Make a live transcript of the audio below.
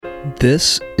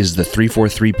This is the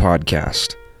 343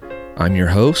 Podcast. I'm your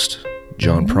host,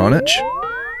 John Pronich.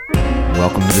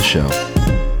 Welcome to the show.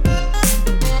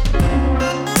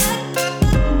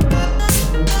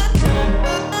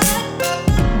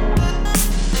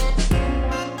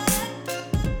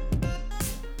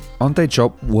 Ante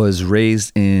Čop was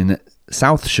raised in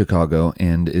South Chicago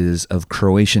and is of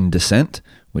Croatian descent,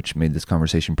 which made this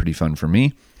conversation pretty fun for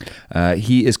me.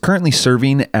 He is currently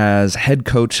serving as head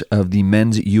coach of the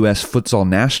men's U.S. futsal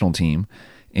national team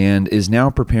and is now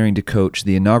preparing to coach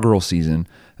the inaugural season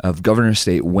of Governor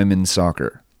State women's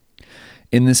soccer.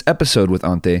 In this episode with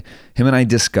Ante, him and I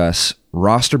discuss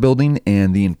roster building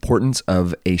and the importance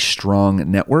of a strong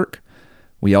network.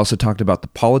 We also talked about the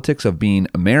politics of being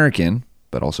American,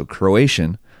 but also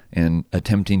Croatian, and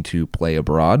attempting to play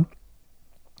abroad.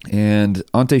 And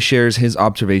Ante shares his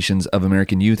observations of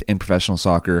American youth and professional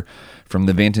soccer from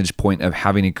the vantage point of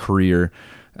having a career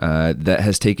that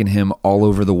has taken him all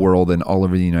over the world and all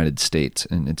over the United States.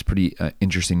 And it's a pretty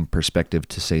interesting perspective,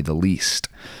 to say the least.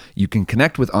 You can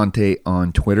connect with Ante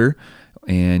on Twitter,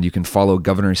 and you can follow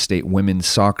Governor State Women's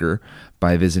Soccer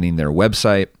by visiting their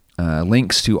website.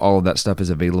 Links to all of that stuff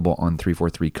is available on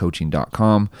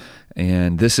 343coaching.com.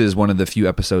 And this is one of the few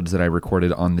episodes that I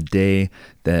recorded on the day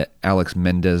that Alex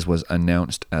Mendez was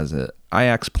announced as an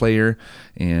Ajax player.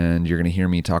 And you're going to hear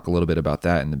me talk a little bit about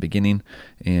that in the beginning.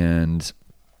 And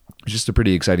it's just a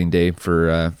pretty exciting day for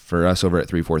us over at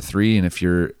 343. And if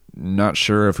you're not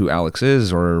sure of who Alex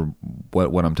is or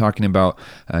what I'm talking about,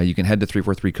 you can head to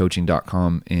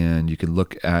 343coaching.com and you can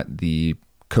look at the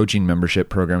coaching membership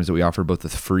programs that we offer, both the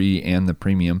free and the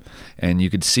premium, and you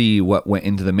could see what went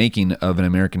into the making of an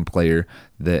American player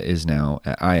that is now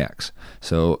at Ajax.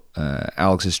 So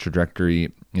Alex's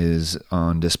trajectory is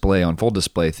on full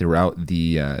display throughout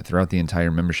the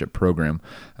entire membership program.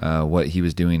 What he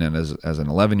was doing as an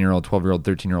 11-year-old, 12-year-old,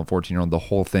 13-year-old, 14-year-old, the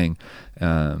whole thing,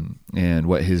 and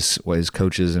what his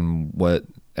coaches and what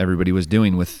everybody was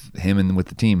doing with him and with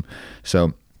the team.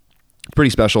 So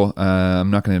pretty special. I'm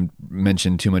not going to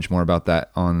mention too much more about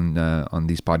that on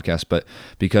these podcasts, but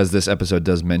because this episode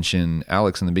does mention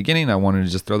Alex in the beginning, I wanted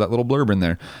to just throw that little blurb in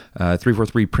there.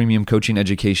 343 Premium Coaching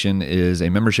Education is a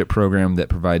membership program that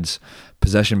provides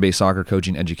possession-based soccer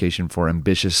coaching education for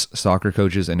ambitious soccer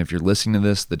coaches. And if you're listening to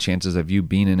this, the chances of you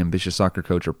being an ambitious soccer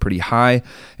coach are pretty high.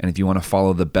 And if you want to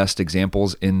follow the best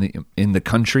examples in the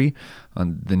country,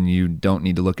 then you don't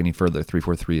need to look any further.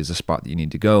 343 is a spot that you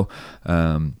need to go.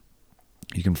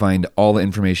 You can find all the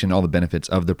information, all the benefits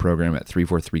of the program at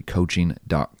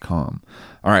 343coaching.com.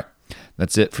 All right,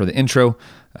 that's it for the intro.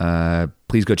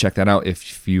 Please go check that out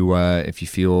if you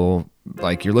feel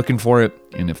like you're looking for it,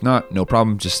 and if not, no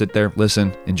problem. Just sit there,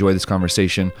 listen, enjoy this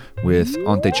conversation with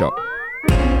Ante Čop.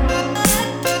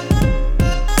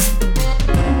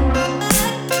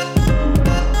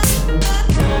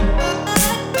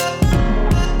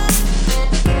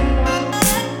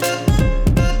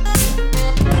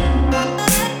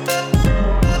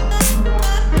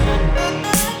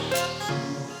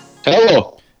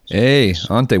 Hello. Hey,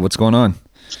 Ante, what's going on?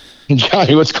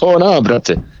 Johnny, what's going on,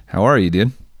 brother? How are you,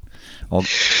 dude? You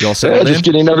all settled in? Just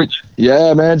getting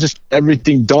just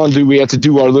everything done, dude. We had to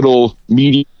do our little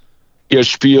media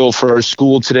spiel for our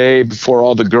school today before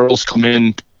all the girls come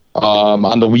in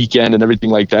on the weekend and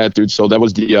everything like that, dude. So that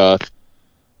was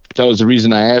the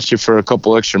reason I asked you for a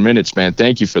couple extra minutes, man.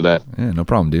 Thank you for that. Yeah, no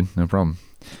problem, dude. No problem.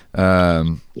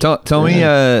 Tell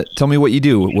me what you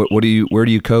do. Where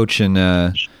do you coach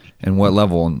and what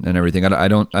level and everything? I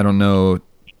don't know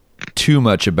too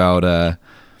much about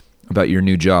your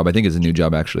new job. I think it's a new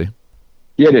job, actually.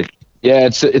 Yeah, it is. Yeah,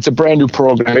 it's a brand new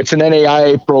program. It's an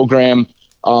NAIA program.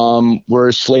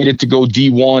 We're slated to go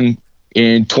D1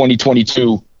 in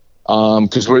 2022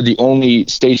 because we're the only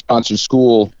state-sponsored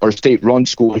school or state-run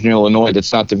school in Illinois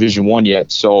that's not Division I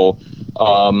yet. So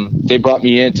they brought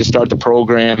me in to start the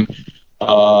program.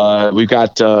 We've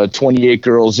got 28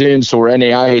 girls in, so we're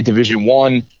NAIA Division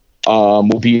I.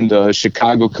 We'll be in the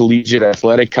Chicago Collegiate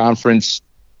Athletic Conference.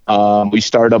 We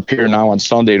start up here now on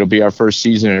Sunday. It'll be our first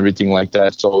season and everything like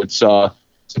that. So it's a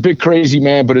bit crazy,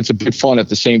 man, but it's a bit fun at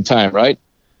the same time, right?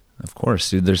 Of course,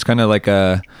 dude. There's kind of like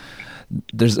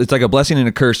it's like a blessing and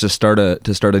a curse to start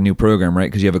a new program,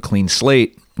 right? Because you have a clean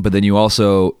slate, but then you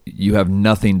have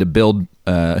nothing to build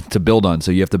on.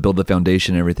 So you have to build the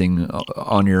foundation and everything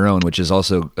on your own, which is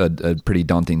also a pretty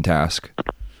daunting task.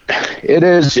 It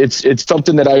is. It's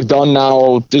something that I've done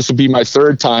now. This will be my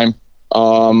third time.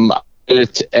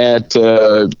 It's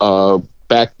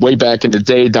way back in the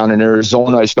day down in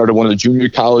Arizona. I started one of the junior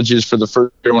colleges for the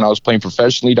first year when I was playing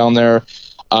professionally down there.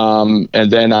 And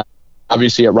then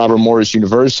obviously at Robert Morris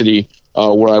University,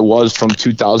 where I was from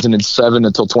 2007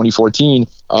 until 2014.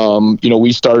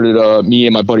 We started, me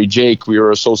and my buddy Jake, we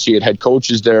were associate head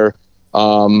coaches there.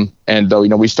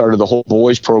 We started the whole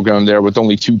boys program there with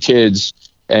only 2 kids,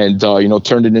 and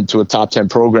turned it into a top 10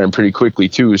 program pretty quickly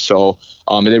too. So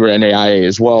they were NAIA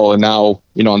as well. And now,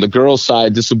 on the girls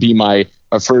side, this will be my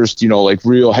first,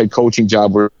 real head coaching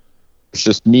job where it's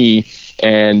just me.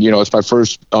 And, it's my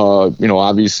first,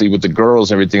 obviously with the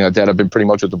girls and everything like that. I've been pretty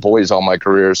much with the boys all my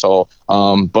career. So,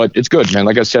 but it's good, man.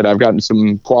 Like I said, I've gotten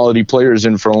some quality players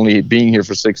in for only being here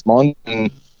for 6 months,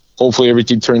 and hopefully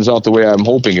everything turns out the way I'm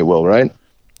hoping it will. Right.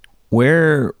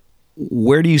 Where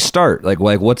do you start? Like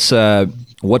what's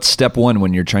step one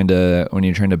when you're trying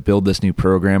to build this new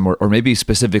program, or maybe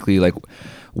specifically, like,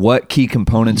 what key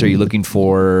components are you looking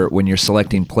for when you're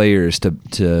selecting players to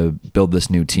build this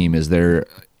new team? Is there,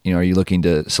 are you looking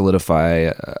to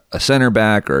solidify a center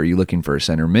back, or are you looking for a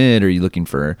center mid? Or are you looking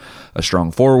for a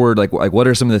strong forward? Like what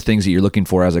are some of the things that you're looking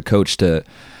for as a coach to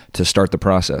start the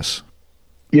process?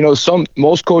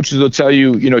 Most coaches will tell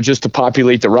you, just to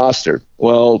populate the roster.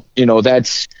 Well,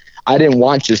 I didn't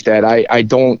want just that. I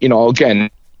don't, again,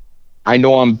 I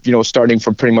know I'm, starting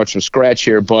from pretty much from scratch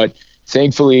here, but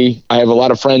thankfully I have a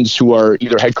lot of friends who are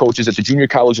either head coaches at the junior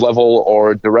college level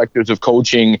or directors of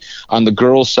coaching on the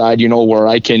girls side, where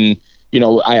I can,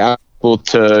 I'm able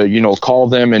to, call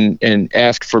them and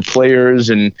ask for players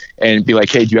and be like,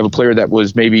 hey, do you have a player that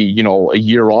was maybe, a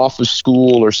year off of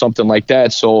school or something like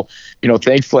that? So,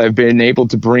 thankfully I've been able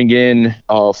to bring in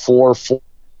 4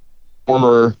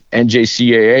 former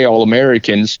NJCAA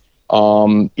All-Americans,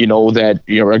 that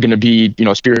are going to be,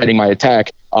 spearheading my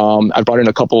attack. I brought in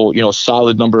a couple,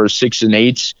 solid number of 6 and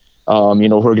 8s, who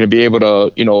are going to be able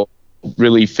to,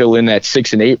 really fill in that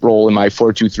 6 and 8 role in my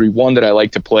 4-2-3-1 that I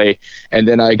like to play. And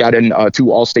then I got in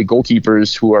 2 all-state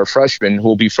goalkeepers who are freshmen, who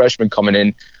will be freshmen coming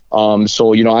in.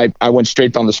 So I went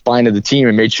straight down the spine of the team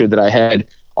and made sure that I had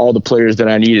all the players that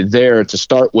I needed there to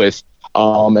start with.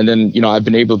 And then, I've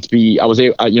been able to be,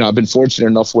 I've been fortunate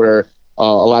enough where a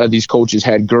lot of these coaches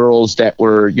had girls that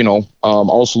were,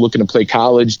 also looking to play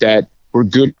college, that were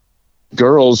good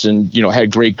girls and,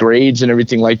 had great grades and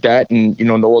everything like that. And,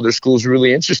 no other schools were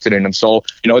really interested in them. So,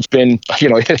 it's been,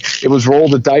 it was roll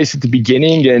the dice at the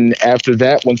beginning. And after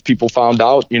that, once people found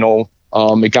out,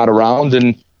 it got around,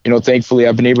 and, thankfully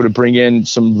I've been able to bring in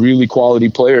some really quality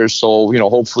players. So,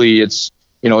 hopefully it's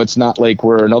not like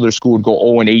where another school would go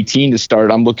 0-18 to start.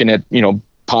 I'm looking at,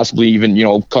 possibly even,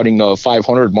 cutting the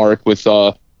 500 mark with,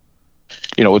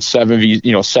 it's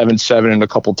 7-7 and a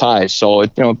couple ties. So,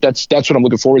 that's what I'm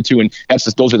looking forward to. And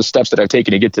those are the steps that I've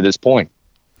taken to get to this point.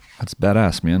 That's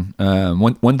badass, man.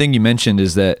 One thing you mentioned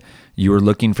is that you were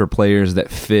looking for players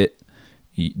that fit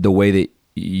the way that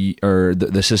or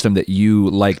the system that you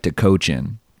like to coach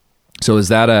in. So is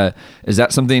that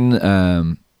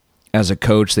something, as a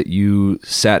coach, that you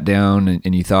sat down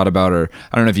and you thought about, or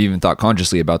I don't know if you even thought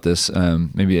consciously about this,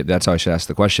 maybe that's how I should ask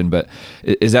the question, but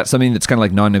is that something that's kind of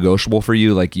like non-negotiable for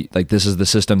you? Like this is the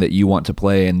system that you want to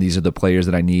play, and these are the players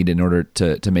that I need in order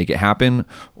to make it happen?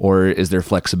 Or is there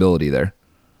flexibility there?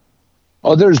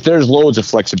 Oh, there's loads of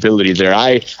flexibility there.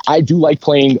 I do like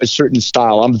playing a certain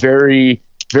style. I'm very,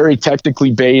 very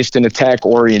technically based and attack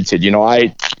oriented.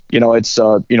 I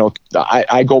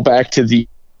go back to the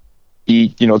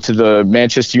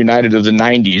Manchester United of the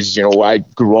 90s. I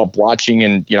grew up watching,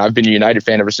 and, I've been a United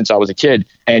fan ever since I was a kid.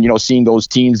 And, seeing those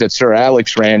teams that Sir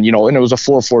Alex ran, and it was a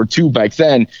 4-4-2 back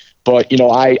then. But,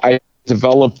 I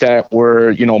developed that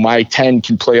where, my 10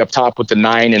 can play up top with the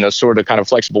 9 in a sort of kind of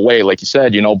flexible way, like you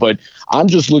said, but I'm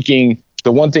just looking,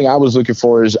 the one thing I was looking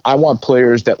for is I want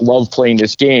players that love playing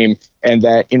this game, and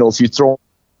that, if you throw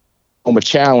them a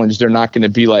challenge, they're not going to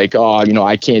be like, oh,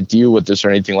 I can't deal with this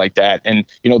or anything like that. And,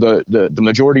 the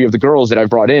majority of the girls that I've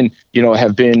brought in,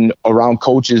 have been around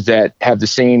coaches that have the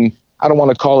same, I don't want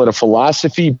to call it a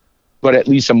philosophy, but at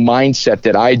least a mindset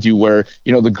that I do, where,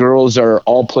 the girls are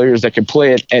all players that can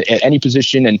play at any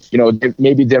position. And,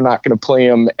 maybe they're not going to play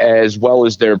them as well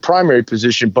as their primary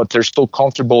position, but they're still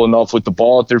comfortable enough with the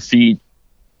ball at their feet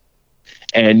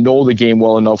and know the game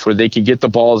well enough where they can get the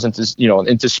balls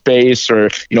into space, or,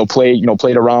 play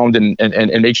it around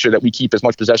and make sure that we keep as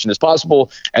much possession as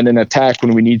possible, and then attack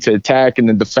when we need to attack, and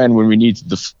then defend when we need to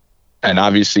defend. And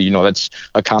obviously, that's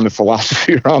a common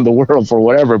philosophy around the world for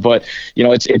whatever, but,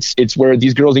 it's where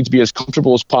these girls need to be as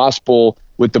comfortable as possible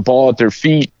with the ball at their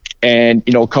feet, and,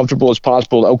 comfortable as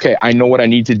possible. Okay, I know what I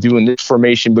need to do in this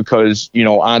formation because,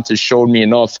 Anta showed me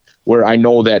enough where I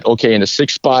know that, okay, in a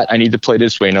 6 spot, I need to play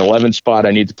this way. In an 11 spot,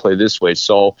 I need to play this way.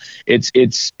 So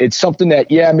it's something that,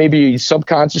 maybe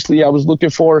subconsciously I was looking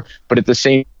for, but at the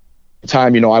same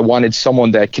time, I wanted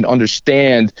someone that can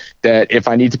understand that if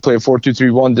I need to play a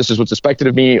 4-2-3-1, this is what's expected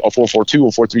of me, a 4-4-2,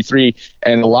 a 4-3-3.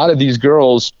 And a lot of these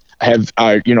girls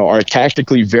are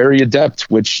tactically very adept,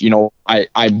 which,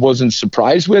 I wasn't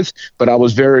surprised with, but I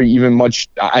was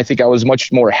I think I was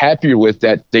much more happier with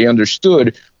that they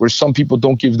understood, where some people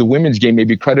don't give the women's game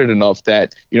maybe credit enough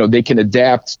that, they can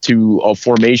adapt to a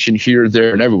formation here,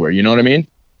 there, and everywhere. You know what I mean?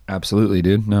 Absolutely,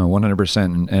 dude. No,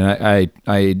 100%. And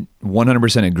I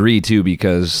 100% agree too,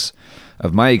 because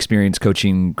of my experience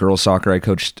coaching girls soccer. I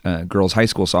coached girls high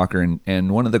school soccer.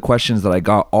 And one of the questions that I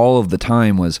got all of the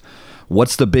time was,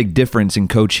 what's the big difference in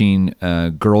coaching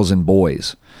girls and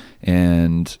boys?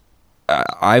 And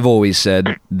I've always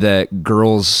said that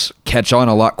girls catch on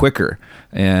a lot quicker,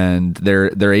 and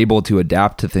they're able to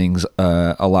adapt to things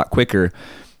a lot quicker.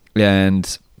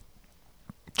 And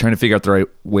trying to figure out the right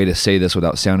way to say this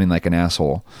without sounding like an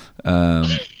asshole.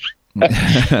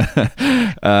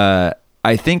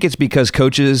 I think it's because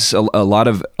coaches, a lot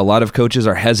of coaches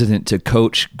are hesitant to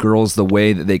coach girls the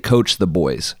way that they coach the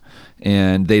boys.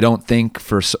 And they don't think,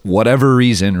 for whatever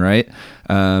reason, right,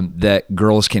 that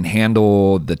girls can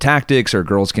handle the tactics or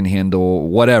girls can handle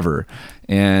whatever.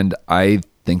 And I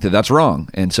think that that's wrong.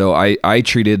 And so I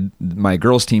treated my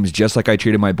girls' teams just like I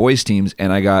treated my boys' teams,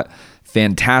 and I got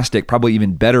fantastic, probably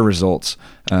even better results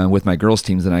with my girls'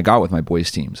 teams than I got with my boys'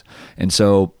 teams. And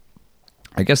so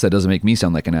I guess that doesn't make me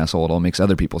sound like an asshole at all. It makes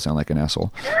other people sound like an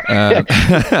asshole. Yeah,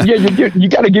 you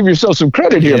got to give yourself some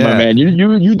credit here, my man.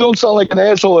 You don't sound like an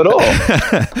asshole at all.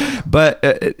 But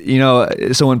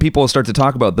so when people start to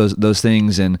talk about those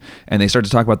things and they start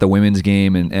to talk about the women's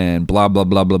game and blah blah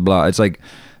blah blah blah, it's like,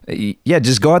 yeah,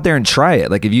 just go out there and try it.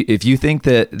 Like if you think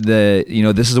that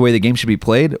this is the way the game should be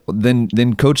played,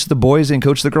 then coach the boys and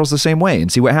coach the girls the same way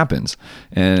and see what happens.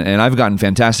 And I've gotten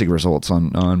fantastic results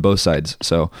on both sides.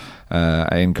 So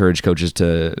I encourage coaches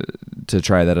to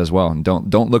try that as well. And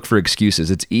don't look for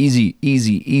excuses. It's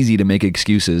easy to make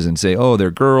excuses and say, oh,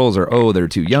 they're girls, or oh, they're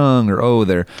too young, or oh,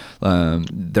 they're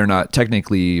not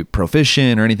technically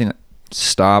proficient or anything.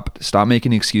 Stop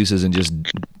making excuses and just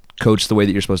coach the way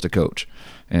that you're supposed to coach.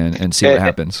 And see what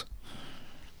happens.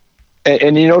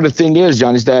 And the thing is,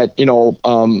 John, is that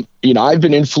I've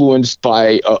been influenced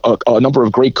by a number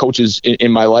of great coaches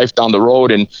in my life down the road,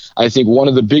 and I think one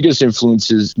of the biggest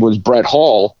influences was Brett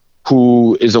Hall,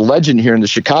 who is a legend here in the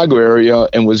Chicago area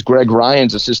and was Greg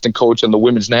Ryan's assistant coach on the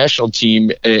women's national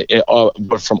team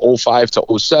from 05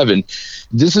 to 07.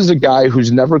 This is a guy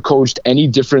who's never coached any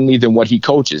differently than what he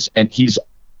coaches, and he's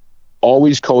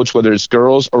always coach, whether it's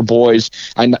girls or boys.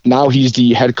 And now he's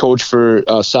the head coach for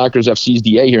Soccer's FC's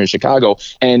DA here in Chicago.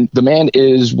 And the man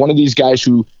is one of these guys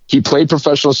who he played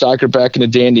professional soccer back in the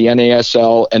day in the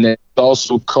NASL, and then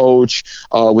also coach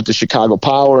with the Chicago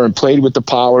Power and played with the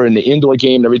Power in the indoor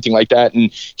game and everything like that.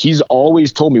 And he's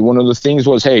always told me one of the things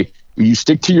was, hey, you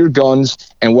stick to your guns,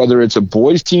 and whether it's a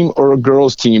boys team or a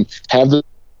girls team, have the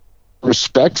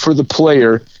respect for the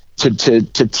player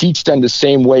to teach them the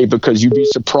same way, because you'd be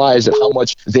surprised at how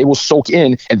much they will soak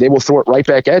in, and they will throw it right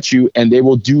back at you, and they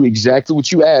will do exactly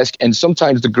what you ask. And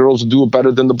sometimes the girls will do it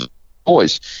better than the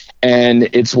boys. And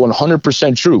it's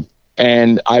 100% true.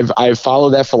 And I've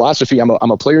followed that philosophy. I'm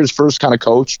a player's first kind of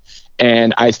coach.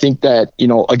 And I think that,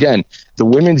 again, the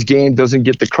women's game doesn't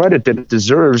get the credit that it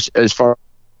deserves as far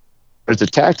as the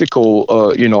tactical,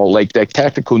 like that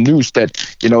tactical nous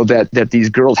that these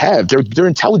girls have. They're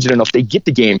intelligent enough. They get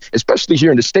the game, especially here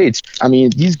in the States. I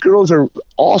mean, these girls are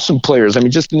awesome players. I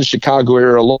mean, just in the Chicago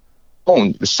area alone,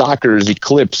 Soccer's,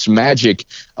 Eclipse, Magic,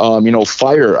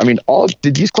 Fire. I mean,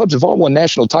 these clubs have all won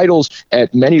national titles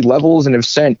at many levels and have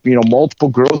sent, multiple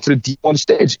girls to the D1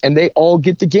 stage, and they all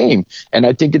get the game. And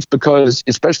I think it's because,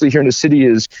 especially here in a city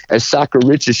as soccer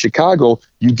rich as Chicago,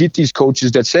 you get these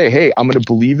coaches that say, hey, I'm going to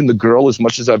believe in the girl as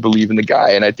much as I believe in the guy.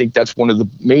 And I think that's one of the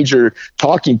major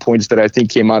talking points that I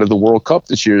think came out of the World Cup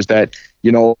this year, is that,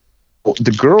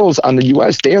 the girls on the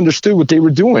U.S., they understood what they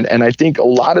were doing. And I think a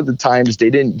lot of the times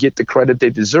they didn't get the credit they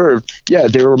deserved. Yeah,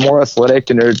 they were more athletic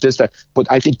and they're this, that. But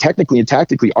I think technically and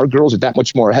tactically, our girls are that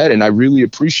much more ahead. And I really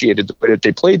appreciated the way that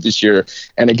they played this year.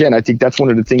 And again, I think that's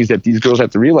one of the things that these girls have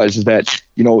to realize, is that,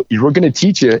 we're going to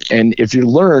teach you. And if you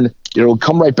learn, it'll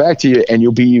come right back to you, and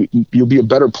you'll be a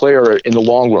better player in the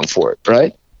long run for it.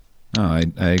 Right? Oh,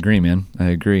 I agree, man. I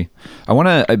agree. I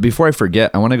want to, before I forget,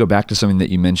 I want to go back to something that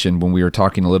you mentioned when we were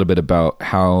talking a little bit about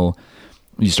how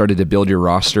you started to build your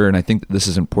roster. And I think that this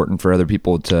is important for other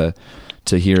people to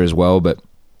hear as well. But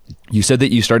You said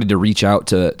that you started to reach out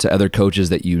to other coaches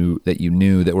that you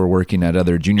knew that were working at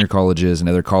other junior colleges and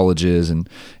other colleges and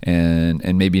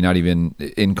maybe not even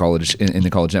in college in the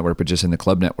college network, but just in the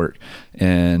club network.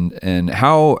 And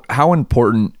how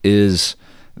important is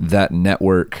that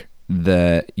network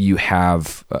that you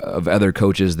have of other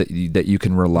coaches that you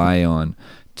can rely on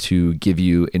to give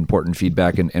you important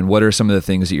feedback, and what are some of the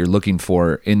things that you're looking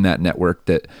for in that network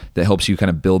that helps you kind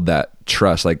of build that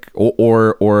trust? Like,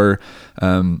 or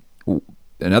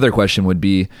another question would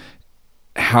be,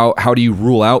 how do you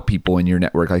rule out people in your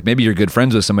network? Like maybe you're good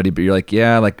friends with somebody, but you're like,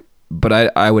 yeah, like, but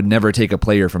I would never take a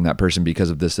player from that person because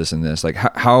of this, and this. Like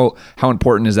how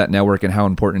important is that network, and how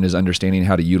important is understanding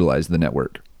how to utilize the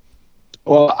network?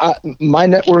 Well, my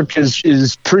network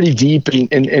is pretty deep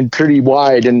and pretty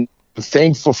wide, and I'm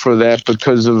thankful for that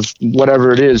because of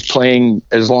whatever it is, playing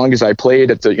as long as I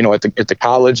played at the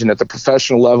college and at the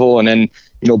professional level, and then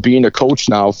being a coach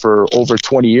now for over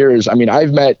 20 years. I mean,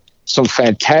 I've met some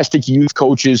fantastic youth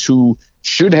coaches who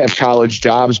should have college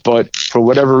jobs, but for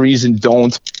whatever reason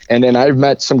don't. And then I've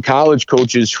met some college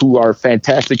coaches who are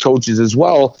fantastic coaches as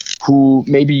well, who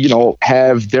maybe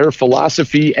have their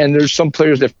philosophy, and there's some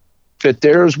players that fit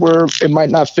theirs where it might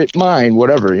not fit mine,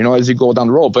 whatever, as you go down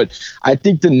the road. But I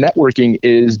think the networking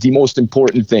is the most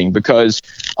important thing because,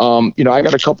 I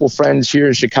got a couple of friends here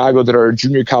in Chicago that are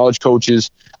junior college coaches,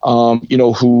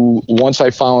 who once they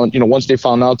found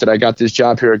out that I got this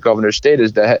job here at Governor State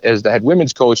as the head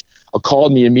women's coach,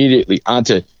 called me immediately.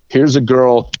 Ante, here's a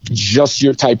girl, just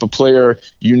your type of player.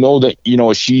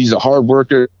 That, she's a hard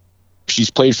worker. She's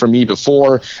played for me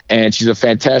before, and she's a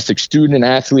fantastic student and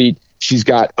athlete. She's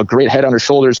got a great head on her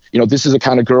shoulders. This is the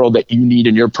kind of girl that you need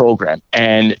in your program.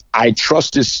 And I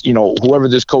trust this, whoever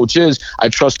this coach is, I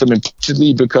trust them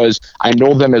implicitly because I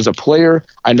know them as a player,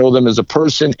 I know them as a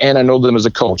person, and I know them as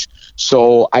a coach.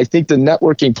 So I think the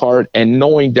networking part and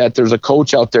knowing that there's a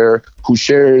coach out there who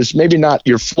shares maybe not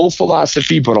your full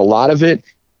philosophy, but a lot of it,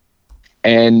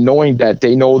 and knowing that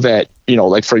they know that,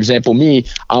 like for example, me,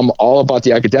 I'm all about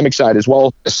the academic side as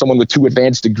well. As someone with 2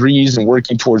 advanced degrees and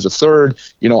working towards a third,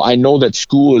 I know that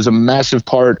school is a massive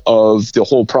part of the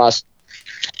whole process.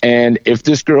 And if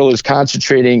this girl is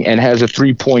concentrating and has a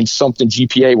 3-point something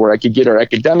GPA where I could get her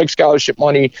academic scholarship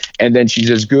money, and then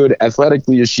she's as good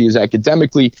athletically as she is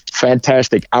academically,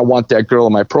 fantastic. I want that girl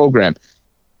in my program.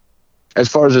 As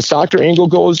far as the soccer angle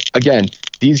goes, again,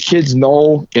 these kids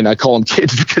know, and I call them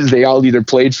kids because they all either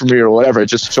played for me or whatever. It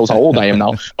just shows how old I am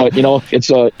now. But it's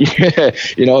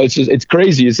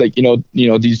crazy. It's like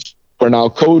these are now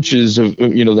coaches of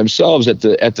themselves at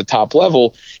the top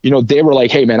level. They were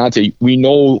like, hey man, Ante, we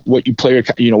know what you play.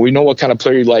 We know what kind of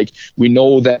player you like. We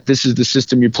know that this is the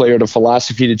system you play or the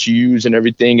philosophy that you use and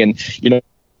everything. And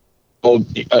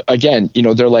again,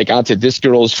 they're like, Ante, this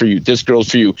girl's for you. This girl's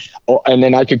for you. And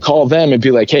then I could call them and be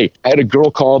like, hey, I had a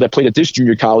girl call that played at this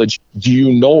junior college. Do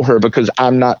you know her? Because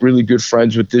I'm not really good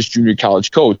friends with this junior college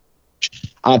coach.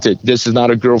 Ante, this is not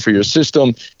a girl for your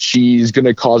system. She's going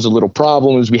to cause a little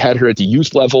problems. We had her at the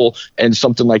youth level and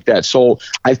something like that. So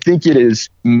I think it is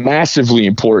massively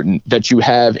important that you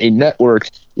have a network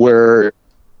where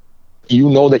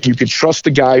that you could trust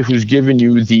the guy who's giving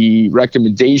you the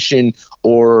recommendation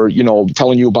or,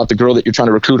 telling you about the girl that you're trying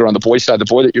to recruit, or on the boys' side, the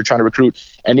boy that you're trying to recruit.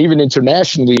 And even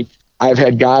internationally, I've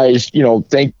had guys,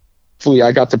 thankfully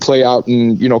I got to play out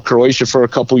in, Croatia for a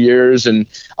couple years. And,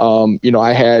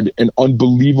 I had an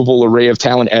unbelievable array of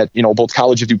talent at, both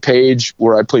College of DuPage,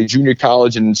 where I played junior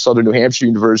college, and Southern New Hampshire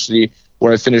University,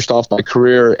 where I finished off my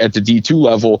career at the D2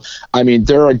 level. I mean,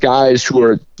 there are guys who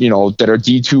are, that are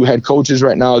D2 head coaches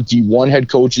right now, D1 head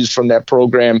coaches from that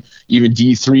program, even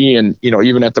D3, and,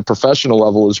 even at the professional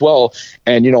level as well.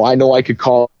 And, I know I could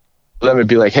call them and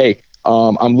be like, hey,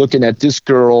 I'm looking at this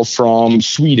girl from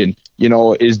Sweden.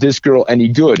 Is this girl any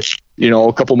good?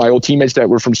 A couple of my old teammates that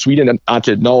were from Sweden, and I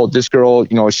said, no, this girl,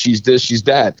 she's this, she's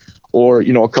that. Or,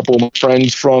 a couple of my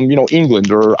friends from,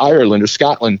 England or Ireland or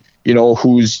Scotland,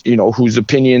 whose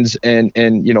opinions and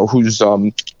whose,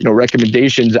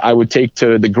 recommendations I would take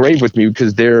to the grave with me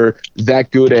because they're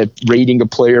that good at rating a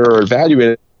player or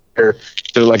evaluating. They're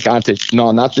like,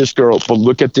 no, not this girl, but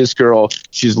look at this girl.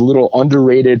 She's a little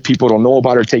underrated. People don't know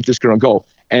about her. Take this girl and go.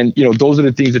 And, those are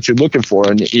the things that you're looking for.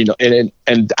 And,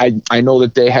 and I know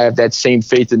that they have that same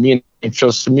faith in me and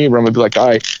trust in me, where I'm going to be like, all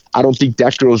right, I don't think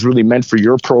that girl is really meant for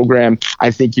your program.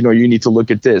 I think, you need to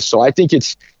look at this. So I think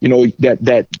it's,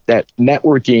 that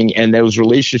networking and those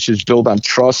relationships build on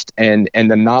trust and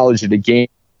the knowledge of the game,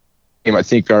 I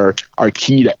think are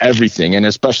key to everything. And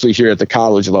especially here at the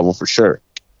college level, for sure.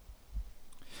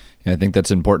 Yeah, I think that's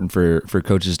important for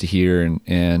coaches to hear.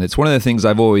 And it's one of the things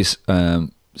I've always,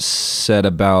 said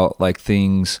about like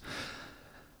things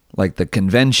like the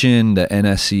convention, the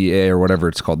NSCA or whatever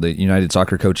it's called, the United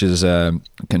Soccer Coaches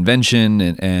Convention,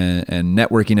 and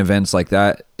networking events like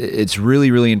that. It's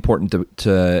really, really important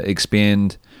to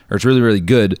expand, or it's really, really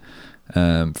good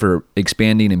for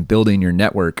expanding and building your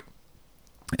network.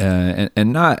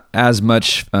 And not as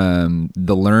much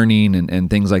the learning and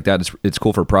things like that. It's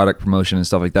cool for product promotion and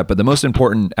stuff like that. But the most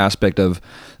important aspect of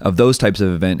those types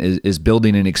of event is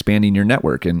building and expanding your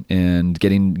network and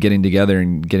getting together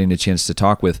and getting a chance to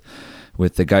talk with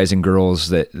the guys and girls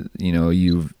that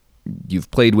you've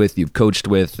played with, you've coached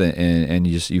with, and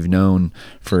you've known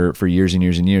for years and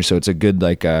years and years. So it's a good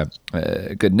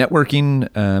good networking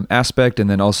aspect, and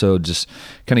then also just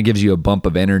kind of gives you a bump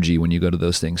of energy when you go to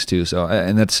those things too. So,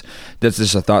 and that's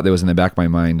just a thought that was in the back of my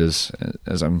mind as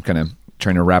I'm kind of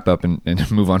trying to wrap up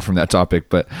and move on from that topic.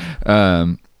 But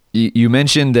you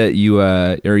mentioned that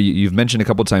you've mentioned a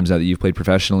couple of times that you've played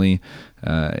professionally.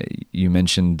 You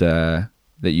mentioned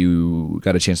that you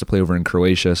got a chance to play over in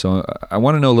Croatia. So I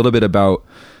want to know a little bit about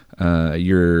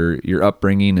your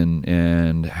upbringing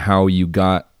and how you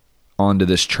got onto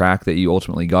this track that you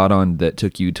ultimately got on, that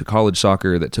took you to college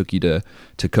soccer, that took you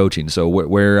to coaching. So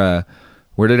where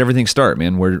did everything start,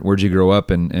 man? Where'd you grow up,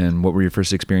 and what were your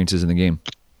first experiences in the game?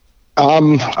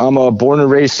 I'm a born and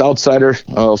raised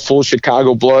Southsider, full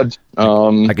Chicago blood.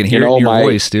 I can hear it in your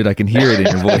voice, dude. I can hear it in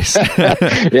your voice.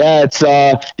 Yeah,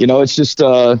 it's just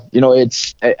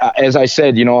it's as I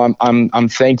said, I'm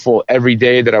thankful every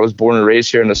day that I was born and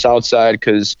raised here in the South Side,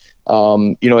 because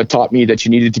it taught me that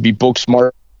you needed to be book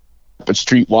smart but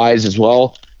street wise as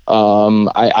well.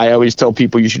 I always tell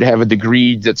people you should have a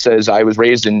degree that says I was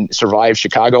raised and survived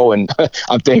Chicago, and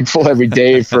I'm thankful every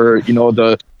day for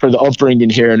the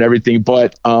upbringing here and everything.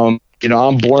 But I'm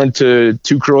born to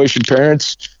two Croatian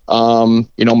parents.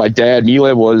 My dad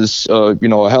Mile was a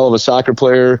hell of a soccer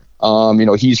player.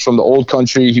 He's from the old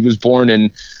country. He was born in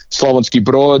Slavonski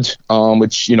Brod,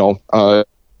 which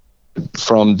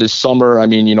from this summer, I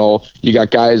mean, you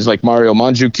got guys like Mario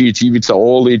Mandzukic, Ivica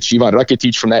Olic, Ivan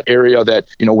Rakitic from that area that,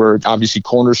 were obviously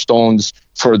cornerstones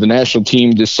for the national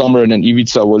team this summer. And then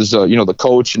Ivica was, the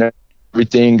coach and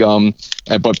everything,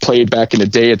 but played back in the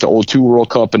day at the 02 World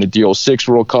Cup and the 06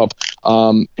 World Cup.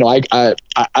 I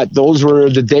those were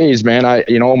the days, man.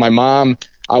 My mom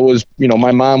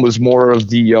was more of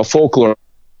the folklore.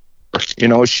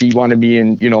 She wanted me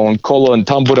in kola and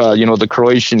tambura, the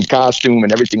Croatian costume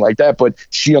and everything like that. But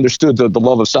she understood the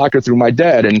love of soccer through my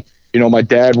dad. And, my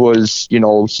dad was,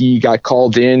 he got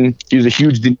called in. He was a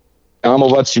huge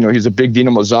Dinamovac, he's a big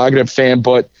Dinamo Zagreb fan.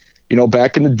 But,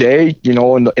 back in the day,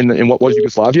 in what was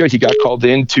Yugoslavia, he got called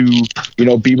in to,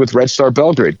 be with Red Star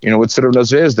Belgrade, with Crvena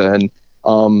Zvezda. And,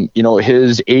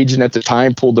 his agent at the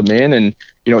time pulled him in, and,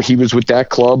 he was with that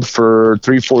club for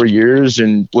 3-4 years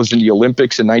and was in the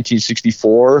Olympics in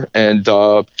 1964. And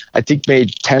I think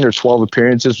made 10 or 12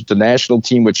 appearances with the national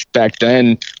team, which back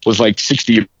then was like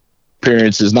 60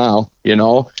 appearances now,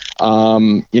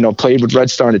 played with Red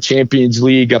Star in the Champions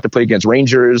League, got to play against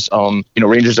Rangers,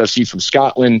 Rangers FC from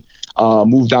Scotland,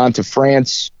 moved on to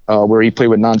France, where he played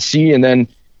with Nancy, and then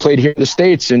played here in the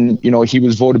States. And, he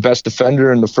was voted best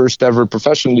defender in the first ever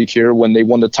professional league here when they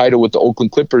won the title with the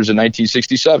Oakland Clippers in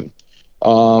 1967.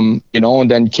 And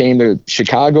then came to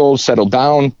Chicago, settled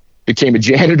down, became a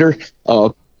janitor,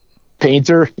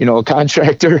 painter, a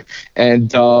contractor,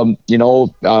 and,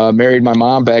 married my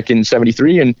mom back in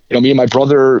 73. And, me and my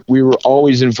brother, we were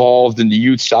always involved in the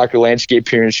youth soccer landscape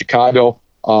here in Chicago,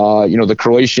 the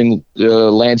Croatian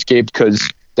landscape, because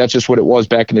that's just what it was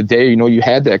back in the day. You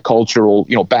had that cultural,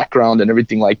 background and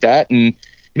everything like that. And,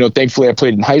 thankfully I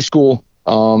played in high school.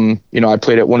 I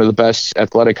played at one of the best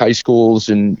athletic high schools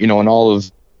in all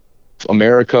of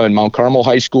America, in Mount Carmel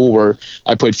High School, where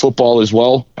I played football as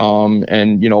well.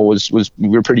 And, we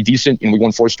were pretty decent, and we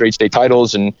won 4 straight state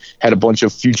titles and had a bunch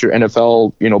of future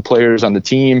NFL, players on the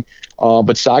team.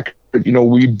 But soccer,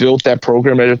 we built that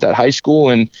program right at that high school.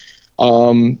 And,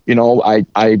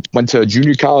 I went to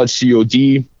junior college,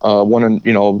 COD, won,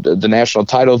 the national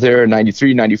title there in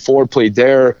 93, 94, played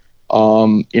there.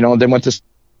 Then went to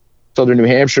Southern New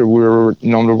Hampshire. We were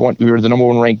number one. We were the number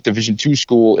 1 ranked Division II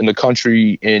school in the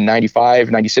country in 95,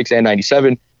 96, and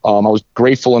 97. I was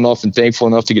grateful enough and thankful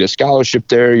enough to get a scholarship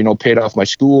there, paid off my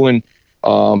school, and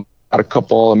got a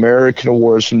couple All-American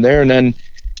awards from there. And then,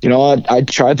 I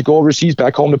tried to go overseas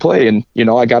back home to play, and,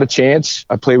 I got a chance.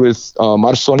 I played with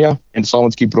Marsonia in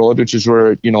Slavonski Brod, which is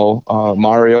where,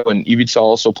 Mario and Ivica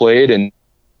also played. And,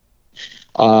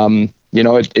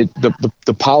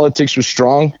 the politics was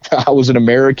strong. I was an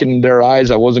American in their eyes.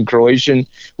 I wasn't Croatian,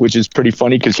 which is pretty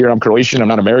funny because here I'm Croatian. I'm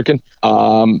not American.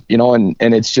 And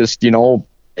it's just,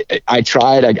 I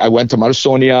tried. I went to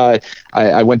Marsonia.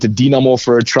 I went to Dinamo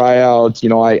for a tryout.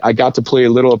 I got to play a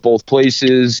little at both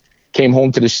places. Came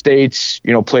home to the States.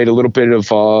 Played a little bit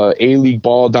of A-League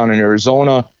ball down in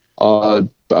Arizona.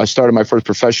 I started my first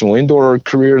professional indoor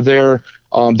career there.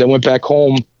 Then went back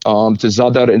home to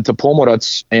Zadar and to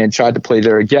Pomorac and tried to play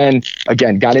there again.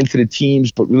 Again, got into the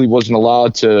teams, but really wasn't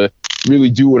allowed to really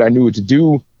do what I knew to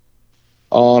do.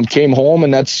 Came home,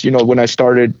 and that's, when I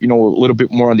started, a little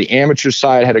bit more on the amateur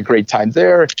side, had a great time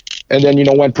there. And then,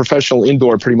 went professional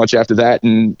indoor pretty much after that.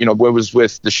 And, was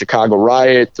with the Chicago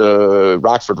Riot,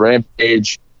 Rockford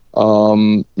Rampage.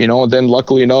 And then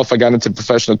luckily enough, I got into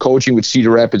professional coaching with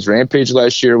Cedar Rapids Rampage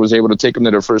last year, was able to take them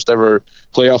to their first ever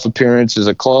playoff appearance as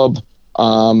a club,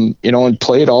 and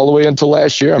played all the way until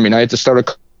last year. I mean, I had to start a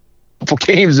couple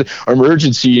games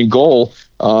emergency in goal.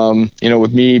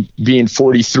 With me being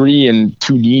 43 and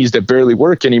two knees that barely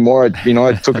work anymore,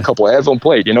 I took a couple of Advil and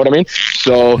played, you know what I mean?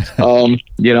 So, but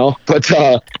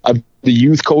the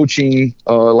youth coaching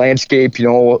landscape,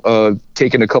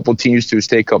 taking a couple teams to a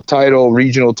state cup title,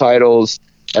 regional titles,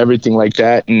 everything like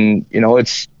that. And,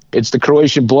 it's the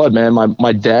Croatian blood, man.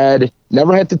 My dad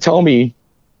never had to tell me,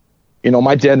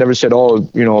 my dad never said,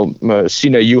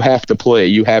 Sina, you have to play,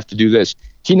 you have to do this.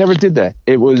 He never did that.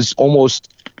 It was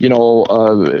almost,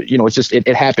 it's just,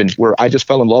 it happened where I just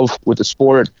fell in love with the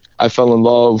sport. I fell in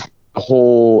love with the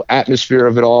whole atmosphere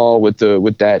of it all, with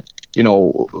that,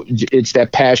 it's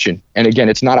that passion. And again,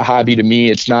 it's not a hobby to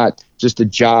me. It's not just a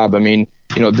job. I mean,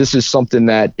 this is something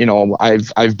that,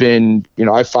 I've been,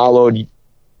 I followed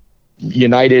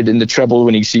United in the treble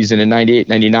winning season in 98,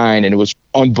 99. And it was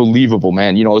unbelievable,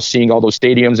 man, seeing all those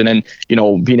stadiums and then,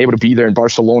 being able to be there in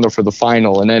Barcelona for the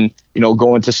final and then,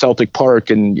 going to Celtic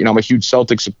Park and, I'm a huge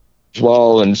Celtics as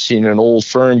well and seeing an Old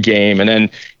Firm game and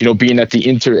then, being at the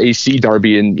Inter AC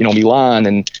derby in, Milan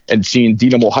and seeing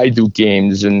Dinamo Hajduk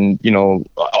games and,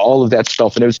 all of that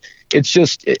stuff. And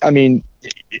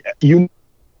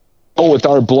with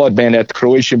our blood, man, that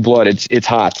Croatian blood, it's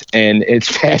hot and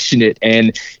it's passionate.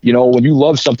 And, when you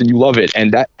love something, you love it.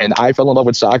 And I fell in love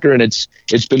with soccer, and it's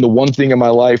been the one thing in my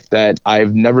life that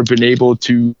I've never been able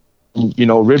to,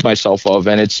 rid myself of.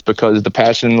 And it's because the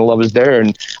passion and the love is there.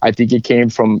 And I think it came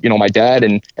from, my dad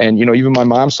and, even my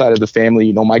mom's side of the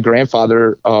family. My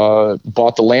grandfather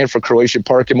bought the land for Croatian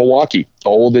Park in Milwaukee, the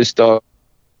oldest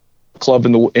club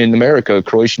in America.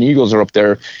 Croatian Eagles are up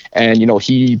there, and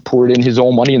he poured in his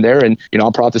own money in there, and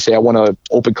I'm proud to say I won an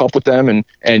Open Cup with them, and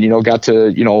got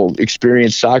to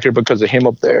experience soccer because of him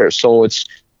up there. So it's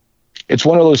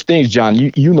one of those things, John.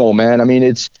 Man. I mean,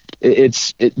 it's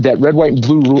that red, white, and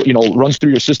blue, runs through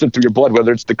your system, through your blood,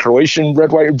 whether it's the Croatian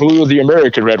red, white, and blue or the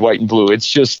American red, white, and blue. It's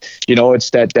just, it's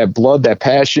that blood, that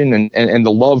passion, and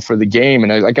the love for the game.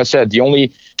 And like I said, the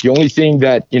only thing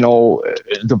that,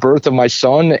 the birth of my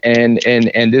son and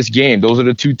this game, those are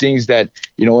the two things that,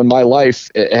 in my life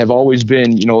have always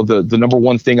been, the number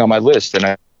one thing on my list. And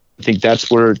I think that's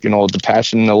where, the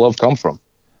passion and the love come from.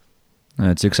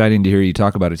 It's exciting to hear you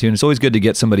talk about it too. And it's always good to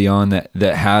get somebody on that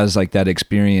has like that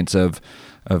experience of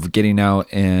getting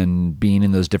out and being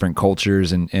in those different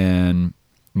cultures and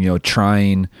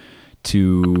trying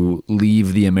to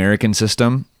leave the American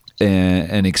system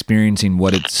and experiencing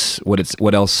what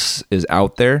else is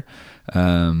out there.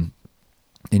 And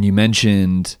you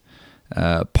mentioned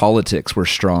politics were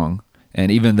strong,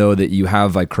 and even though that you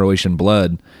have like Croatian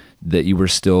blood, that you were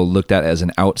still looked at as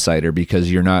an outsider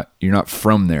because you're not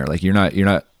from there. Like you're not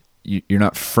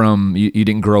from, you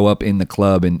didn't grow up in the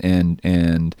club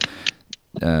and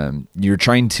you're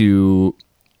trying to,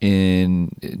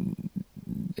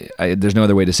 there's no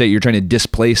other way to say it, you're trying to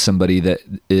displace somebody that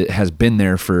has been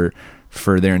there for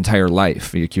their entire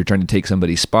life. You're trying to take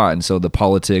somebody's spot. And so the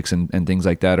politics and things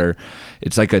like that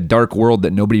it's like a dark world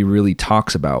that nobody really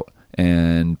talks about.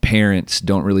 And parents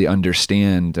don't really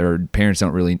understand, or parents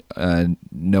don't really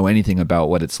know anything about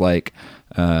what it's like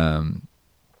when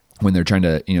they're trying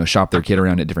to, shop their kid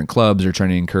around at different clubs or trying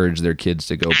to encourage their kids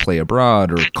to go play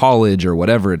abroad or college or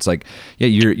whatever. It's like, yeah,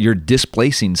 you're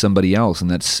displacing somebody else,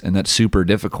 and that's super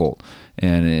difficult,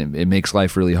 and it makes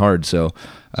life really hard. So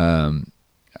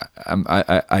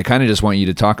I kind of just want you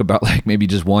to talk about like maybe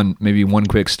one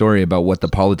quick story about what the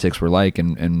politics were like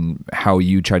and how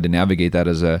you tried to navigate that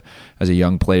as a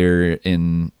young player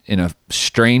in a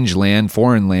strange land,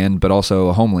 foreign land, but also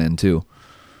a homeland too.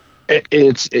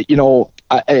 The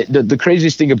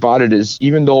craziest thing about it is,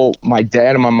 even though my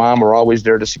dad and my mom were always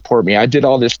there to support me, I did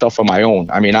all this stuff on my own.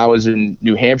 I mean, I was in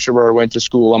New Hampshire where I went to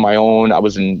school on my own. I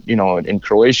was in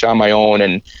Croatia on my own.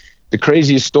 And the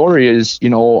craziest story is,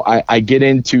 I get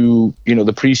into,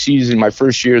 the preseason. My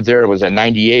first year there was at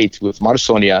 98 with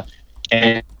Marsonia,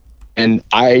 and and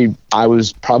I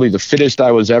was probably the fittest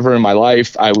I was ever in my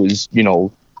life. I was,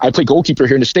 I played goalkeeper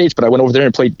here in the States, but I went over there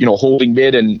and played, holding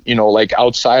mid and, like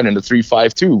outside in the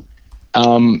 3-5-2.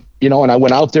 And I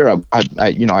went out there,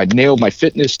 I nailed my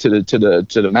fitness to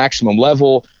the maximum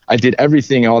level. I did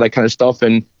everything and all that kind of stuff.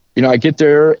 And, I get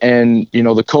there and,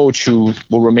 the coach, who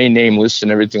will remain nameless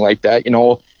and everything like that,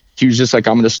 he was just like,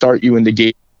 I'm going to start you in the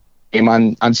game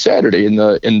on Saturday in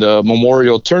the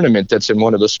Memorial Tournament that's in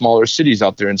one of the smaller cities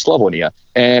out there in Slavonia.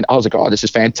 And I was like, oh, this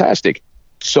is fantastic.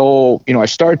 So, I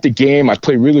start the game, I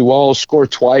play really well, score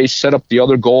twice, set up the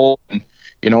other goal, and,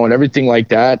 and everything like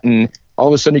that. And all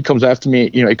of a sudden he comes up to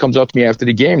me after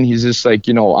the game, and he's just like,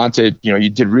 Ante, you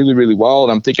did really, really well.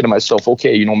 And I'm thinking to myself,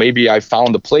 okay, maybe I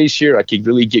found a place here. I could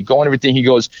really get going, everything. He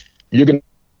goes, you're going to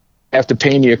have to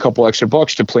pay me a couple extra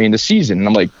bucks to play in the season. And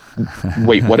I'm like,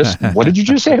 wait, what did you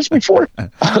just ask me for? I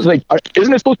was like,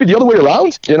 isn't it supposed to be the other way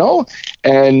around?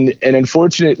 And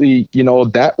unfortunately,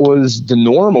 that was the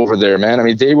norm over there, man. I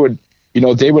mean, they would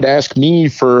ask me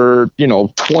for,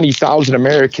 20,000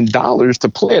 American dollars to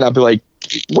play. And I'd be like,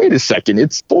 wait a second,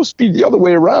 it's supposed to be the other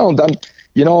way around. And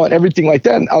everything like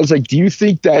that. And I was like, do you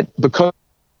think that because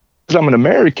I'm an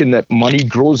American that money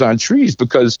grows on trees?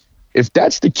 Because if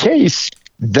that's the case,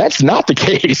 that's not the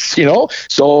case,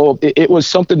 So it was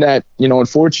something that,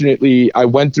 unfortunately I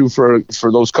went through for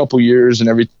those couple years and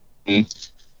everything.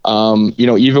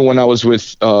 Even when I was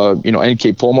with,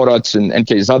 NK Pomorac and NK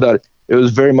Zadar, it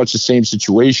was very much the same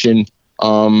situation.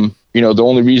 The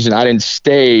only reason I didn't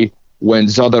stay when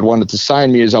Zadar wanted to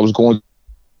sign me is I was going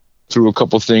through a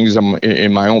couple things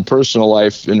in my own personal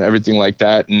life and everything like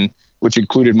that. And which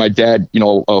included my dad,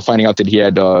 finding out that he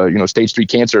had, stage 3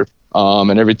 cancer,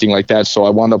 and everything like that. So I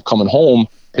wound up coming home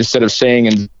instead of staying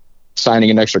and signing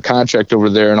an extra contract over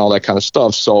there and all that kind of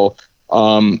stuff. So,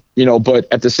 but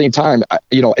at the same time,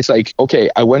 it's like, okay,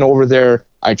 I went over there,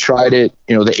 I tried it,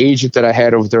 the agent that I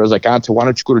had over there was like, Ante, why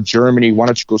don't you go to Germany? Why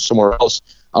don't you go somewhere else?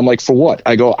 I'm like, for what?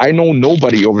 I go, I know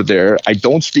nobody over there. I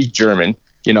don't speak German.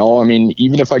 I mean,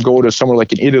 even if I go to somewhere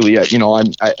like in Italy,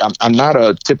 I'm not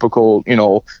a typical,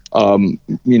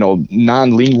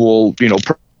 non-lingual,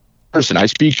 person. I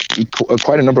speak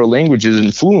quite a number of languages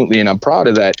and fluently, and I'm proud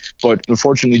of that. But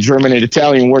unfortunately, German and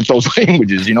Italian weren't those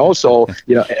languages, So,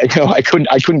 I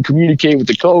couldn't communicate with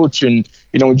the coach, and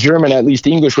in German, at least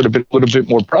English would have been a little bit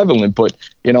more prevalent. But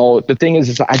the thing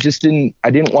is I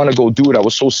didn't want to go do it. I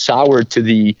was so sour to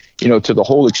the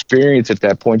whole experience at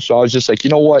that point. So I was just like,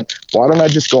 what? Why don't I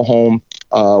just go home?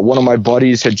 One of my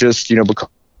buddies had just become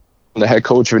the head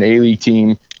coach of an A-League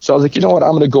team. So I was like, I'm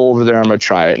going to go over there. I'm going to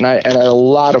try it. And I had a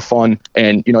lot of fun.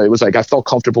 And, it was like I felt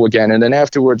comfortable again. And then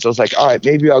afterwards, I was like, all right,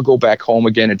 maybe I'll go back home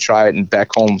again and try it. And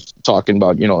back home talking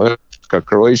about,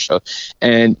 Croatia.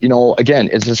 And, again,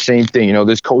 it's the same thing.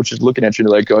 This coach is looking at you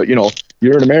like,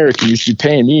 you're an American. You should be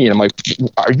paying me. And I'm like,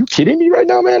 are you kidding me right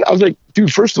now, man? I was like,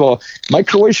 dude, first of all, my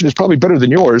Croatian is probably better than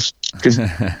yours because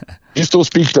you still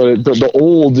speak the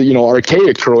old,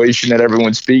 archaic Croatian that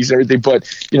everyone speaks and everything. But,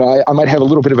 I might have a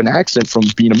little bit of an accent from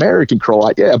being American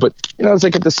Croat. Yeah. But, it's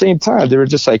like at the same time, they were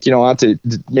just like,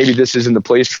 maybe this isn't the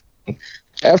place.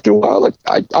 After a while,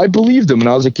 I believed them, and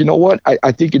I was like, what?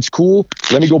 I think it's cool.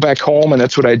 Let me go back home, and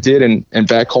that's what I did. And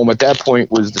back home at that point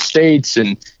was the States,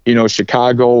 and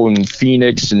Chicago and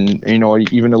Phoenix, and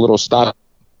even a little stop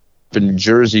in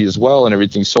Jersey as well, and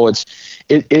everything. So and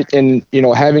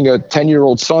having a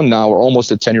 10-year-old son now, or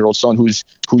almost a 10-year-old son, who's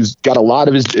got a lot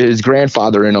of his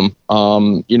grandfather in him.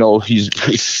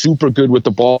 He's super good with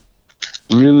the ball,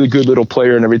 really good little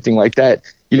player, and everything like that.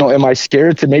 Am I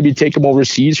scared to maybe take him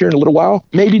overseas here in a little while?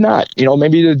 Maybe not.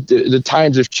 Maybe the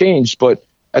times have changed, but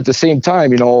at the same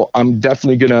time, I'm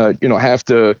definitely going to, have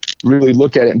to really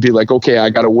look at it and be like, okay, I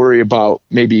got to worry about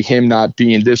maybe him not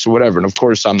being this or whatever. And of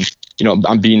course, I'm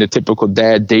being the typical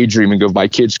dad daydreaming of my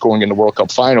kids scoring in the World Cup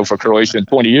final for Croatia in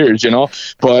 20 years,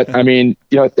 But I mean,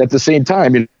 at the same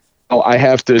time, I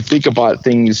have to think about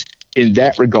things in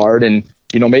that regard. And,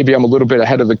 maybe I'm a little bit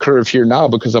ahead of the curve here now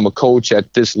because I'm a coach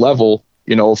at this level,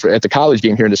 at the college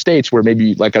game here in the States, where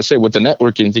maybe, like I said, with the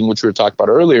networking thing, which we were talking about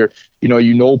earlier,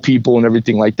 people and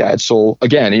everything like that. So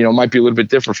again, it might be a little bit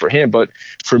different for him, but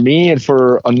for me and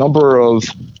for a number of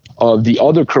the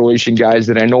other Croatian guys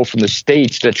that I know from the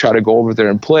States that try to go over there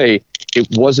and play, it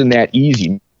wasn't that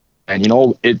easy. And,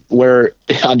 where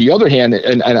on the other hand,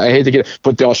 and I hate to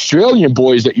but the Australian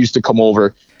boys that used to come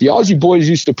over, the Aussie boys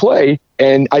used to play.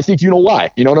 And I think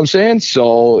why. You know what I'm saying?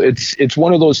 So it's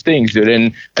one of those things, dude.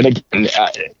 And again,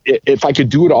 if I could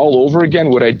do it all over again,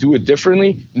 would I do it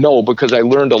differently? No, because I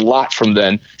learned a lot from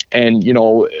then. And,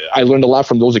 I learned a lot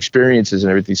from those experiences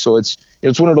and everything. So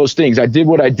it's one of those things. I did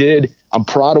what I did. I'm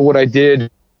proud of what I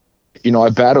did. I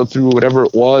battled through whatever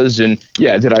it was. And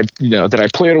yeah, did I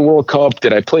play at a World Cup?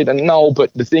 Did I play? No,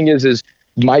 but the thing is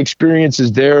my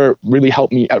experiences there really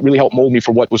helped mold me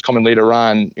for what was coming later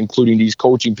on, including these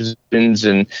coaching positions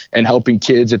and helping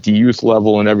kids at the youth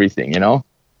level and everything,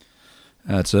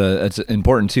 That's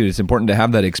important too. It's important to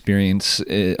have that experience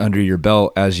under your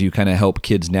belt as you kind of help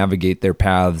kids navigate their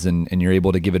paths, and you're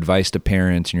able to give advice to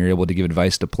parents and you're able to give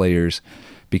advice to players,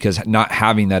 because not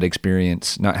having that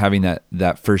experience, not having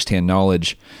that firsthand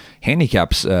knowledge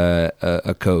handicaps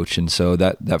a coach. And so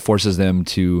that forces them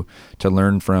to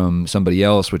learn from somebody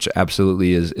else, which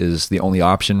absolutely is the only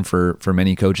option for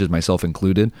many coaches, myself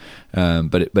included.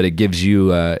 But it gives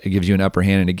you an upper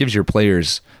hand, and it gives your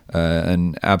players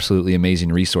an absolutely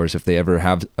amazing resource if they ever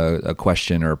have a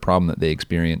question or a problem that they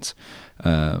experience.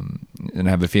 And I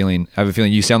have a feeling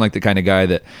you sound like the kind of guy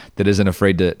that isn't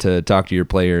afraid to talk to your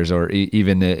players, or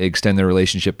even extend their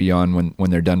relationship beyond when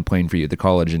they're done playing for you at the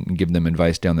college, and give them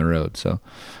advice down the road. So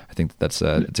I think it's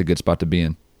a good spot to be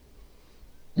in.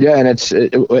 Yeah, and it's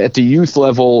at the youth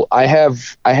level. I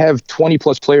have 20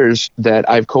 plus players that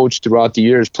I've coached throughout the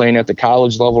years, playing at the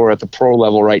college level or at the pro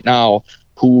level right now,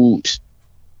 who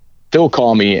still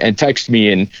call me and text me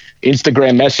and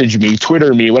Instagram message me,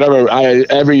 Twitter me, whatever,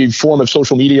 every form of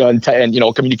social media and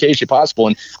communication possible.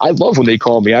 And I love when they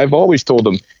call me. I've always told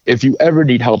them, if you ever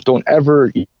need help, don't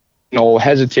ever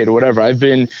hesitate or whatever. I've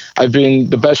been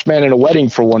the best man in a wedding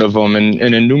for one of them, and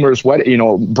in numerous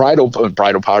bridal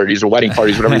parties or wedding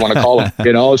parties, whatever you want to call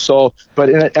them, So,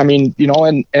 but I mean,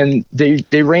 and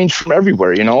they range from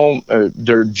everywhere,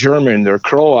 they're German, they're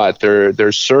Croat,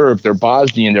 they're Serb, they're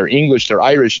Bosnian, they're English, they're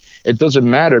Irish. It doesn't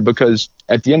matter, because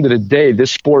at the end of the day,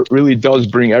 this sport really does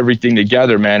bring everything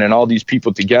together, man, and all these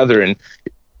people together. And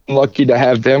lucky to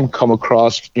have them come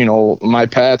across, my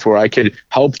path where I could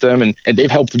help them, and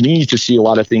they've helped me to see a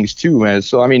lot of things too, man.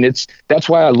 So, I mean, that's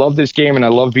why I love this game, and I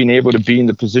love being able to be in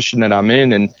the position that I'm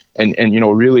in, and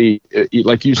really,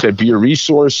 like you said, be a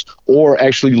resource, or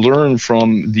actually learn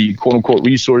from the quote unquote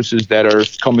resources that are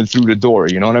coming through the door.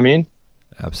 You know what I mean?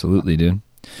 Absolutely, dude.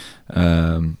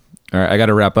 All right, I got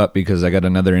to wrap up because I got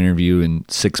another interview in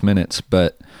 6 minutes,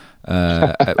 but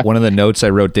one of the notes I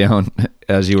wrote down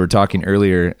as you were talking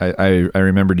earlier, I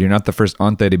remembered you're not the first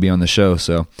Ante to be on the show,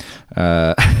 so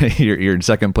you're in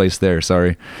second place there.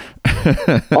 Sorry.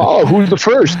 Oh, who's the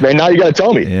first, man? Now you got to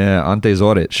tell me. Yeah, Ante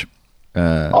Zoric.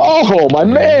 My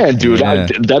man, dude. Yeah.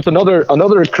 That's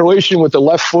another Croatian with the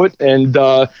left foot, and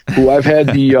who I've had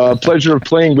the pleasure of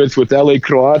playing with LA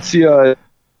Croatia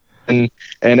and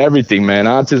everything, man.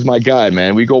 Ante's my guy,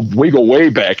 man. We go way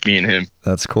back, me and him.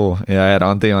 That's cool. Yeah, I had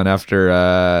Ante on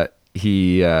after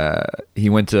he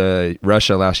went to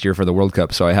Russia last year for the World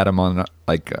Cup, so I had him on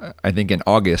I think in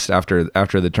August after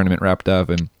the tournament wrapped up,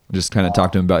 and just kind of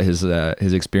talked to him about his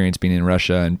experience being in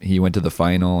Russia, and he went to the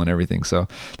final and everything. So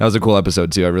that was a cool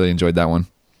episode too. I really enjoyed that one.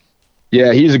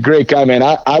 Yeah, he's a great guy, man.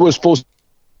 I was supposed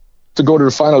to go to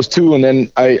the finals too, and then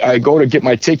I go to get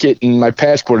my ticket and my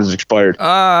passport is expired.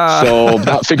 So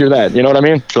figure that, you know what I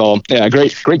mean? So yeah,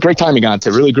 great timing, Ante.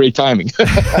 Really great timing.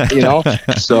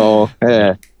 So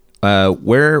yeah.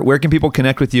 Where can people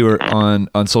connect with you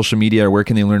on social media, or where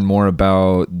can they learn more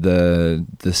about the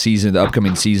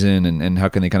upcoming season, and how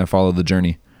can they kind of follow the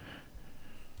journey?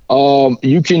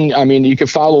 You can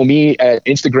follow me at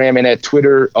Instagram and at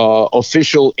Twitter,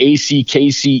 official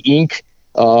ACKC Inc.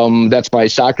 That's my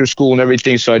soccer school and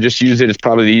everything, so I just use it. It's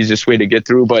probably the easiest way to get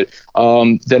through. But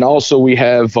then also we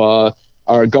have our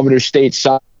Governor State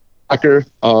Soccer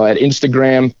at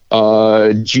Instagram,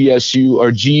 GSU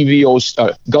or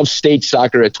GVO Gov State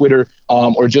Soccer at Twitter,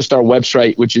 or just our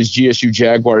website, which is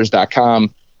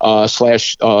gsujaguars.com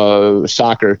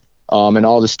 /soccer. And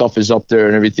all the stuff is up there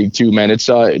and everything too, man. It's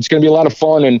going to be a lot of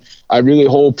fun, and I really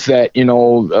hope that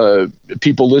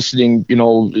people listening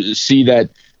see that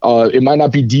it might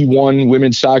not be D1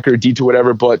 women's soccer, D2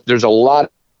 whatever, but there's a lot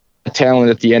of talent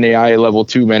at the NAIA level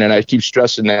too, man, and I keep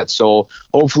stressing that. So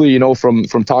hopefully, from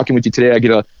talking with you today, I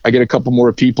get a couple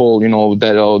more people,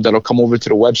 that'll come over to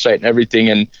the website and everything.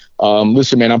 And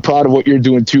listen, man, I'm proud of what you're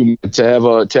doing too, man. To have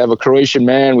a Croatian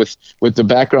man with the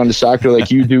background of soccer like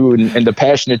you do, and the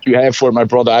passion that you have for it, my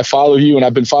brother. I follow you, and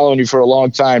I've been following you for a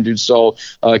long time, dude. So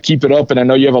keep it up, and I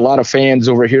know you have a lot of fans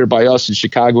over here by us in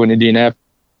Chicago and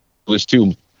Indianapolis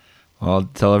too. Well, I'll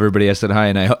tell everybody I said hi,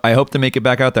 and I hope to make it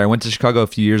back out there. I went to Chicago a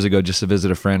few years ago just to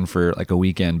visit a friend for like a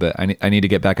weekend, but I need to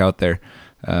get back out there.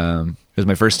 It was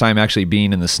my first time actually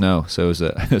being in the snow, so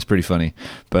it was pretty funny.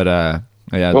 But I'd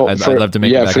love to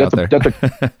make it back out there.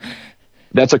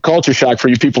 That's a culture shock for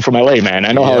you people from LA, man.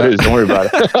 I know how it is. Don't worry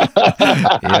about it.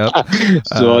 Yep.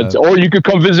 So, or you could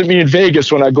come visit me in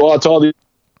Vegas when I go out to all these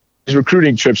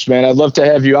recruiting trips, man. I'd love to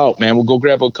have you out, man. We'll go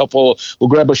grab we'll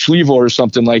grab a Schlevo or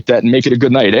something like that and make it a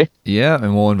good night, eh? Yeah,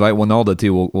 and we'll invite Winalda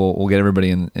too. We'll get everybody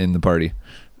in the party.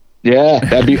 Yeah,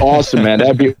 that'd be awesome, man.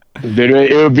 It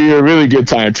would be a really good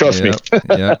time. Trust me.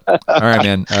 Yeah. All right,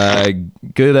 man.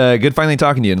 Good finally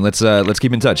talking to you, and let's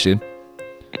keep in touch, dude.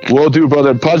 Will do,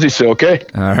 brother. Pazzi, okay?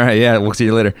 All right, yeah. We'll see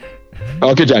you later.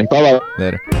 Okay, Johnny. Bye-bye.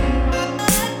 Later.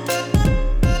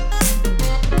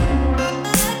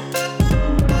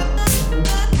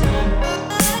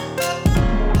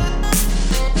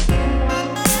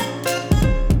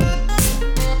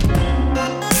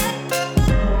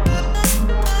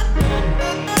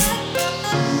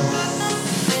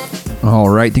 All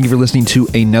right. Thank you for listening to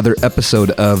another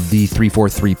episode of the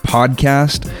 343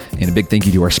 podcast. And a big thank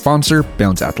you to our sponsor,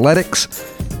 Bounce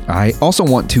Athletics. I also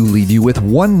want to leave you with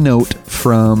one note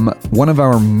from one of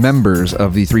our members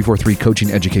of the 343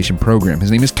 coaching education program.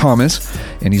 His name is Thomas,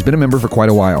 and he's been a member for quite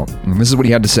a while. And this is what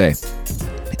he had to say.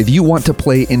 If you want to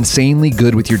play insanely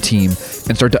good with your team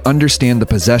and start to understand the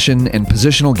possession and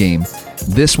positional game,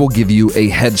 this will give you a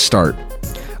head start.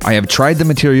 I have tried the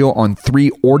material on 3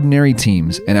 ordinary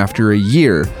teams, and after a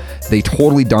year, they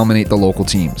totally dominate the local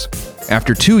teams.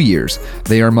 After 2 years,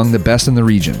 they are among the best in the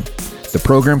region. The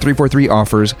program 343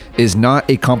 offers is not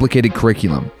a complicated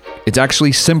curriculum. It's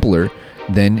actually simpler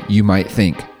than you might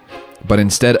think. But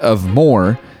instead of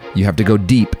more, you have to go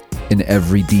deep in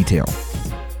every detail.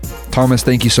 Thomas,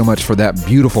 thank you so much for that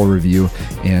beautiful review,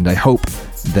 and I hope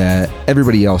that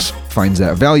everybody else finds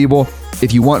that valuable.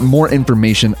 If you want more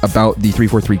information about the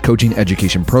 343 Coaching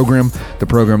Education Program, the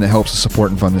program that helps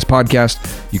support and fund this podcast,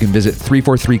 you can visit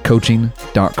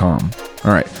 343coaching.com.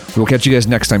 All right, we'll catch you guys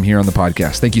next time here on the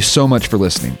podcast. Thank you so much for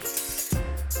listening.